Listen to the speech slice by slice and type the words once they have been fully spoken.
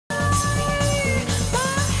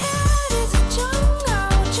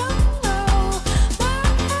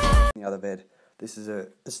the other vid. This is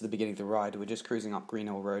the beginning of the ride. We're just cruising up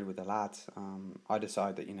Greenhill Road with the lads. I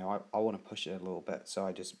decide that I want to push it a little bit, so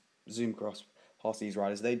I just zoom past these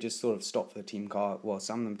riders. They just sort of stopped for the team car. Well,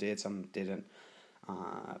 some of them did, some didn't.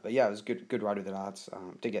 But yeah, it was a good ride with the lads.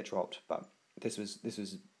 Did get dropped, but this was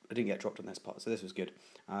I didn't get dropped on this part, so this was good.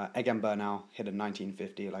 Egan Bernal hit a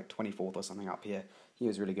 1950, like 24th or something up here. He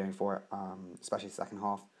was really going for it, especially second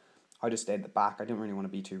half. I just stayed at the back. I didn't really want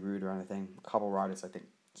to be too rude or anything. A couple of riders, I think,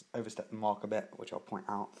 overstepped the mark a bit, which I'll point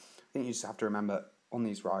out. I think you just have to remember on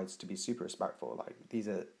these rides to be super respectful. Like, these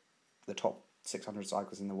are the top 600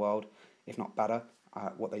 cyclists in the world, if not better,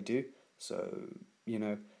 at what they do. So,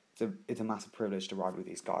 it's a massive privilege to ride with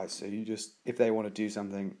these guys. So you just, if they want to do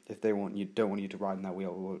something, if they don't want you to ride in their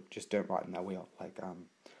wheel, well, just don't ride in their wheel.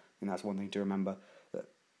 And that's one thing to remember, that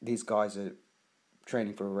these guys are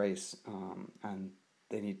training for a race, and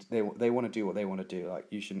they want to do what they want to do. Like,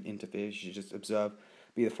 you shouldn't interfere. You should just observe,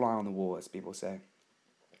 be the fly on the wall, as people say.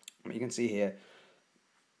 But you can see here,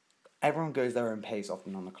 everyone goes their own pace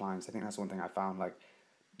often on the climbs. I think that's one thing I found. Like,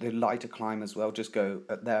 the lighter climbers will just go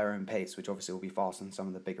at their own pace, which obviously will be faster than some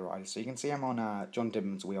of the bigger riders. So you can see I'm on John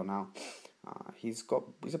Dibben's wheel now. He's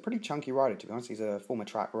a pretty chunky rider, to be honest. He's a former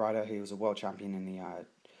track rider. He was a world champion in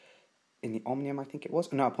the Omnium, I think it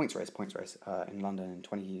was. No, points race in London in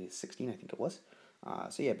 2016, I think it was.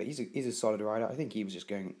 So yeah, but he's a solid rider. I think he was just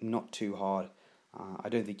going not too hard. I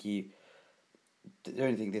don't think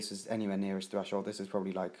this is anywhere near his threshold. This is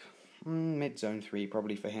probably like mid zone 3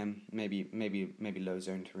 probably for him. Maybe low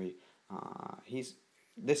zone 3.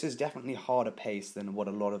 This is definitely harder pace than what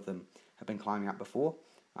a lot of them have been climbing at before.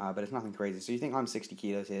 But it's nothing crazy. So you think I'm 60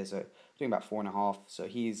 kilos here, so doing about 4.5. So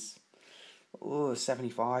he's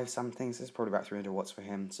 75 something. So it's probably about 300 watts for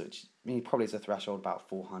him. So he probably is a threshold about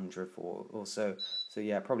 400 or so. So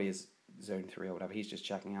yeah, probably is zone 3 or whatever. He's just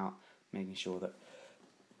checking out, making sure that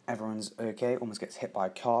everyone's okay. Almost gets hit by a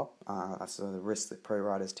car. That's the risk that pro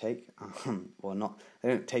riders take. Well, they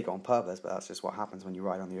don't take it on purpose, but that's just what happens when you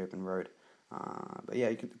ride on the open road. But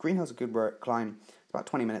yeah, Greenhill's a good climb. It's about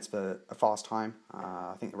 20 minutes for a fast time.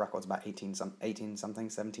 I think the record's about 17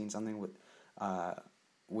 something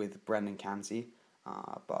with Brendan Cansey.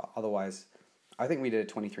 But otherwise, I think we did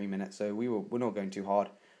 23 minutes, so we're not going too hard.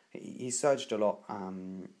 He surged a lot,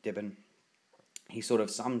 Dibben. He sort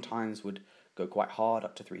of sometimes would go quite hard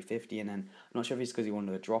up to 350, and then I'm not sure if it's because he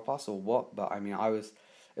wanted to drop us or what, but I mean,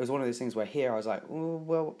 it was one of those things where here I was like,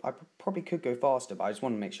 well, I probably could go faster, but I just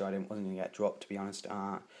wanted to make sure I wasn't going to get dropped, to be honest.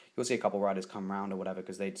 You'll see a couple of riders come round or whatever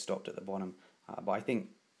because they'd stopped at the bottom, but I think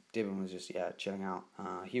Dibben was just, chilling out.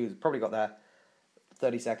 He was probably got there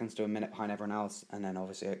 30 seconds to a minute behind everyone else, and then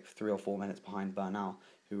obviously like 3 or 4 minutes behind Bernal,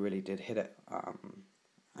 who really did hit it.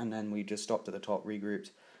 And then we just stopped at the top, regrouped,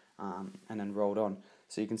 and then rolled on.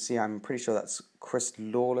 So you can see, I'm pretty sure that's Chris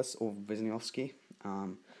Lawless or Wisniewski.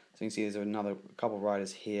 So you can see there's another couple of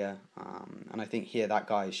riders here, and I think here that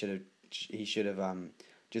guy should have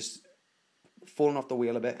just fallen off the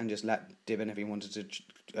wheel a bit and just let Dibben if he wanted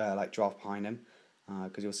to draft behind him,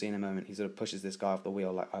 because you'll see in a moment he sort of pushes this guy off the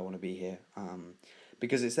wheel like, I want to be here,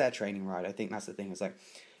 because it's their training ride. I think that's the thing. It's like,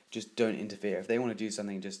 just don't interfere. If they want to do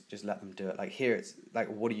something, just let them do it. Like here, it's like,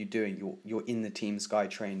 what are you doing? You're in the Team Sky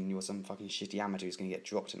train, and you're some fucking shitty amateur who's going to get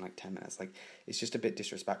dropped in like 10 minutes. Like, it's just a bit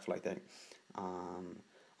disrespectful, I think.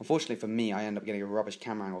 Unfortunately for me, I end up getting a rubbish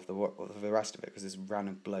camera angle of the rest of it because this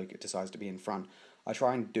random bloke decides to be in front. I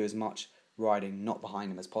try and do as much riding not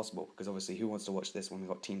behind him as possible, because obviously who wants to watch this when we've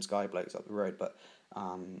got Team Sky blokes up the road? But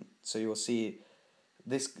so you'll see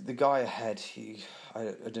the guy ahead.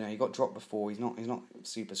 I don't know. He got dropped before. He's not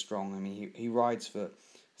super strong. I mean, he rides for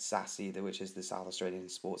SASI, which is the South Australian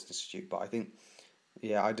Sports Institute. But I think,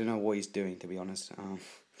 I don't know what he's doing, to be honest.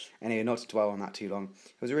 Anyway, not to dwell on that too long.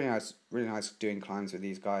 It was really nice doing climbs with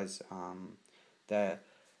these guys.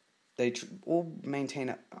 They all maintain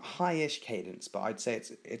a high-ish cadence, but I'd say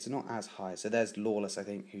it's not as high. So there's Lawless, I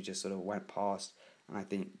think, who just sort of went past, and I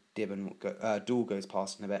think Dool goes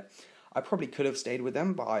past in a bit. I probably could have stayed with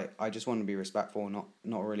them, but I just want to be respectful and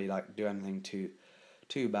not really like do anything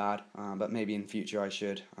too bad. But maybe in future I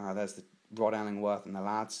should. There's the Rod Allingworth and the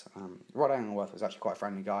lads. Rod Allingworth was actually quite a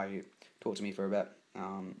friendly guy who talked to me for a bit,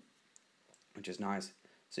 which is nice.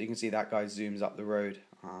 So you can see that guy zooms up the road,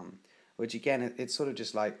 which again, it's sort of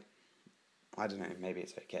just like, I don't know, maybe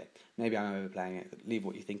it's okay. Maybe I'm overplaying it. Leave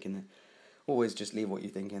what you think always just leave what you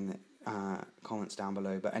think in the comments down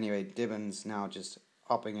below. But anyway, Dibben's now just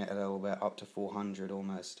upping it a little bit, up to 400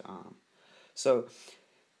 almost. So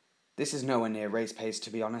this is nowhere near race pace, to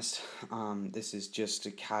be honest. This is just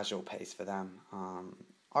a casual pace for them.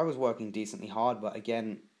 I was working decently hard, but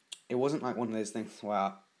again, it wasn't like one of those things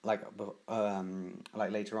where like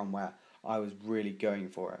later on where I was really going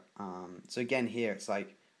for it. So again here it's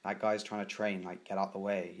like that guy's trying to train, like get out the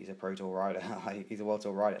way. He's a pro tour rider, like, he's a world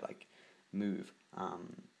tour rider, like move.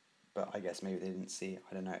 But I guess maybe they didn't see.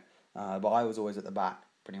 I don't know. But I was always at the back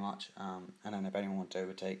pretty much. And then if anyone wanted to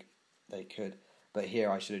overtake, they could. But here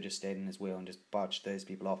I should have just stayed in his wheel and just budged those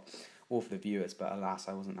people off, all for the viewers. But alas,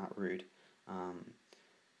 I wasn't that rude.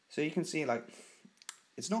 So you can see like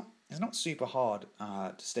it's not super hard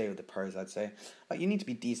to stay with the pros. I'd say like you need to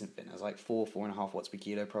be decent fitness, like 4.5 watts per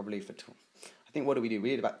kilo probably for. I think what did we do?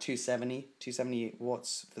 We did about 270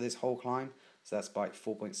 watts for this whole climb. So that's like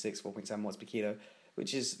 4.6, 4.7 watts per kilo,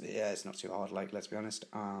 which is it's not too hard. Like let's be honest.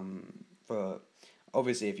 For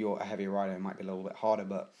obviously if you're a heavier rider, it might be a little bit harder,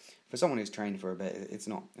 but for someone who's trained for a bit, it's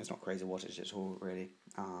not crazy wattage at all really.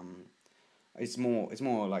 It's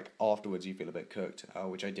more like afterwards you feel a bit cooked,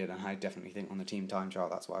 which I did, and I definitely think on the team time trial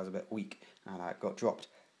that's why I was a bit weak and I got dropped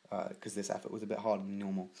because this effort was a bit harder than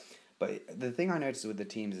normal. But the thing I noticed with the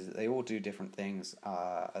teams is that they all do different things.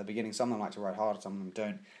 At the beginning, some of them like to ride hard, some of them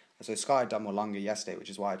don't. So Sky had done more longer yesterday, which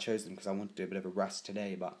is why I chose them because I wanted to do a bit of a rest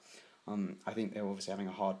today. But I think they're obviously having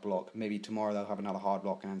a hard block. Maybe tomorrow they'll have another hard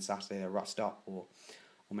block, and then Saturday they'll rest up, or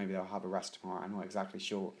maybe they'll have a rest tomorrow. I'm not exactly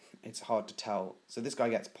sure. It's hard to tell. So this guy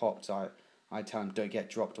gets popped, so I tell him don't get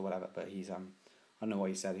dropped or whatever. But he's I don't know what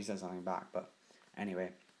he said. He said something back. But anyway,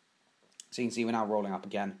 so you can see we're now rolling up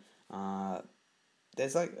again.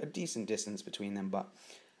 There's like a decent distance between them, but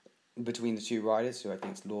between the two riders, who I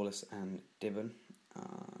think is Lawless and Dibben.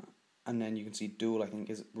 And then you can see Duel, I think,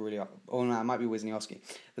 is really up. Oh no, it might be Wisniewski.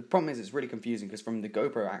 The problem is it's really confusing because from the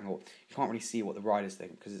GoPro angle, you can't really see what the riders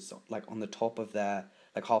think because it's like on the top of their,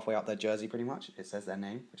 like halfway up their jersey pretty much, it says their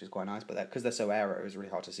name, which is quite nice, but because they're so aero, it's really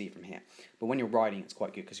hard to see from here. But when you're riding, it's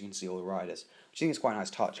quite good because you can see all the riders, which I think is quite a nice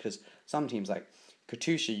touch because some teams, like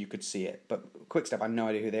Katusha, you could see it, but Quickstep, I had no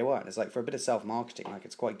idea who they were. And it's like, for a bit of self-marketing, like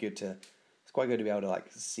it's quite good to be able to like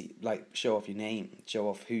see, like show off your name, show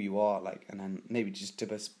off who you are, like, and then maybe just to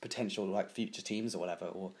potential like future teams or whatever,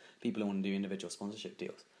 or people who want to do individual sponsorship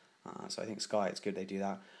deals. So I think Sky, it's good they do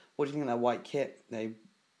that. What do you think of their white kit?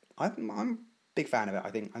 I'm a big fan of it. I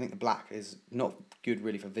think the black is not good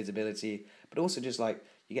really for visibility, but also just like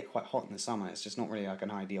you get quite hot in the summer. It's just not really like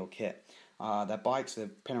an ideal kit. Their bikes are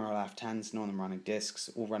Pinarello F10s, none of them running discs,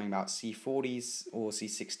 all running about C40s or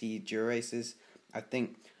C60 Duraces. I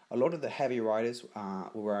think a lot of the heavy riders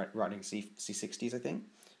were riding C60s, I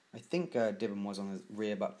think Dibben was on the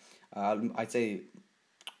rear, but I'd say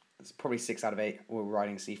it's probably 6 out of 8 were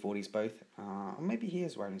riding C40s both. Or maybe he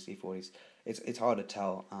is riding C40s. It's hard to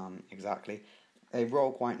tell exactly. They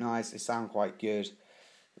roll quite nice, they sound quite good.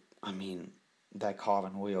 I mean, they're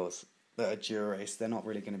carbon wheels. They're a Durace. They're not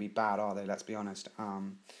really going to be bad, are they? Let's be honest.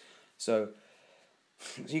 So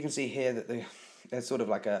you can see here that they're sort of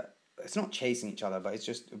like it's not chasing each other, but it's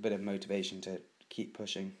just a bit of motivation to keep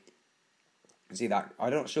pushing. You see that?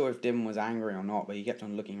 I'm not sure if Dim was angry or not, but he kept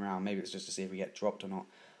on looking around. Maybe it's just to see if we get dropped or not.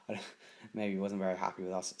 Maybe he wasn't very happy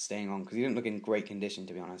with us staying on, because he didn't look in great condition,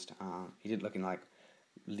 to be honest. He didn't look in like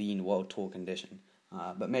lean world tour condition.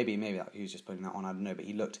 But maybe he was just putting that on, I don't know, but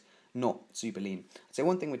he looked not super lean. I'd say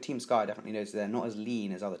one thing with Team Sky, I definitely noticed they're not as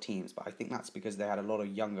lean as other teams, but I think that's because they had a lot of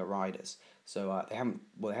younger riders. So they haven't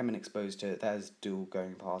been exposed to, there's Duel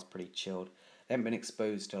going past pretty chilled. They haven't been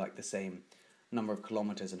exposed to like the same number of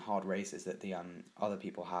kilometers and hard races that the other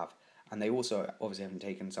people have. And they also obviously haven't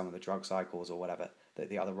taken some of the drug cycles or whatever that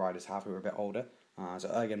the other riders have who are a bit older. So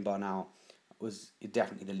Ergen Bernal was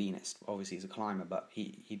definitely the leanest. Obviously he's a climber, but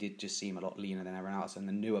he did just seem a lot leaner than everyone else. And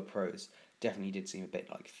the newer pros definitely did seem a bit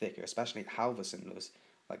like thicker, especially Halverson was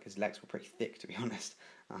like, his legs were pretty thick, to be honest.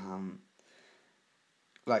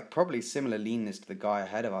 Like probably similar leanness to the guy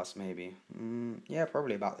ahead of us, maybe. Yeah,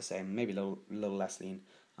 probably about the same. Maybe a little less lean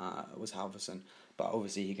was Halverson, but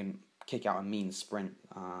obviously he can kick out a mean sprint,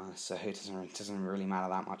 so it doesn't really matter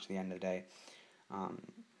that much at the end of the day.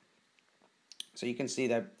 So you can see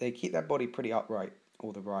that they keep their body pretty upright,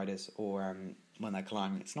 all the riders, or when they're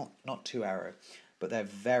climbing. It's not too aero, but they're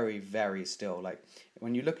very, very still. Like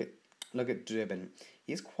when you look at Driven,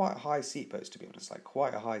 he has quite a high seat post, to be honest, like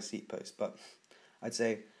quite a high seat post. But I'd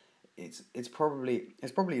say it's probably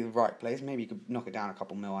the right place. Maybe you could knock it down a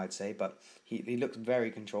couple mil, I'd say, but he looks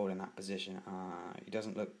very controlled in that position. He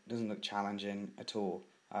doesn't look challenging at all.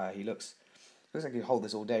 He looks like he'll hold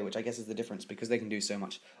this all day, which I guess is the difference, because they can do so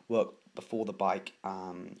much work before the bike,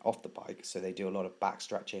 off the bike, so they do a lot of back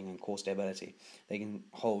stretching and core stability. They can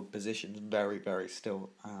hold positions very, very still,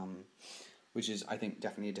 which is, I think,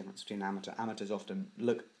 definitely a difference between amateur. Amateurs often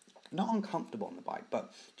look not uncomfortable on the bike,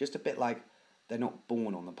 but just a bit like they're not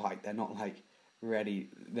born on the bike. They're not like ready.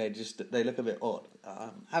 They look a bit odd.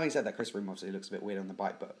 Having said that, Chris Froome obviously looks a bit weird on the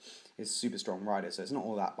bike, but he's a super strong rider, so it's not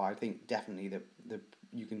all that. But I think definitely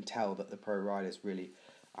you can tell that the pro riders really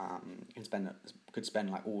could spend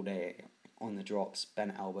like all day on the drops,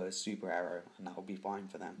 bent elbows, super aero, and that will be fine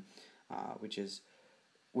for them, which is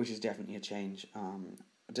definitely a change.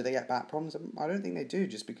 Do they get back problems? I don't think they do,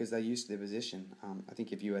 just because they're used to the position. I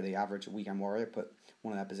think if you were the average weekend warrior, put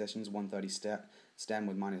one of their positions, 130 stem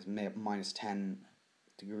with minus 10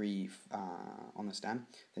 degree on the stem,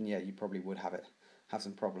 then yeah, you probably would have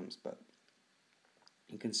some problems. But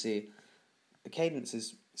you can see the cadence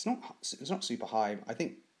it's not super high. I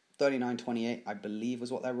think 39.28, I believe, was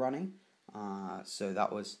what they're running. So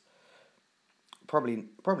that was probably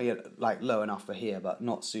like low enough for here, but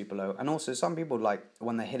not super low. And also, some people, like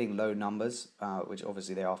when they're hitting low numbers, which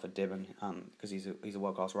obviously they are for Dibben, because he's a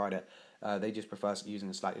world class rider. They just prefer using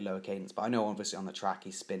a slightly lower cadence. But I know obviously on the track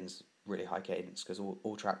he spins really high cadence, because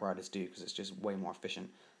all track riders do, because it's just way more efficient,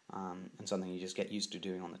 and something you just get used to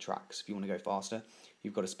doing on the tracks. If you want to go faster,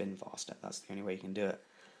 you've got to spin faster. That's the only way you can do it.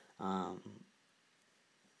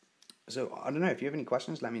 So I don't know, if you have any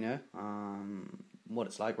questions, let me know. What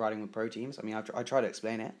it's like riding with pro teams. I mean, I try to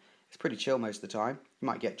explain it. It's pretty chill most of the time. You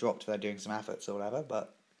might get dropped if they're doing some efforts or whatever,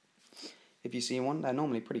 but if you see one, they're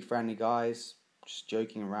normally pretty friendly guys, just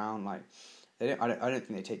joking around. Like I don't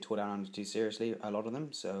think they take Tour Down Under too seriously, a lot of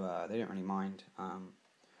them. So they don't really mind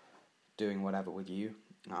doing whatever with you.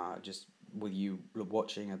 Just with you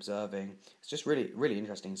watching, observing. It's just really, really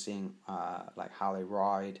interesting seeing like how they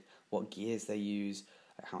ride, what gears they use,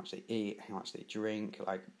 like how much they eat, how much they drink.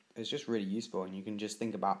 Like, it's just really useful, and you can just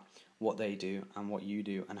think about what they do and what you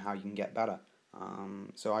do and how you can get better.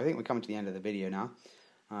 So I think we're coming to the end of the video now.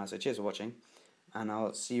 So cheers for watching, and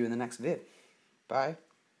I'll see you in the next vid. Bye.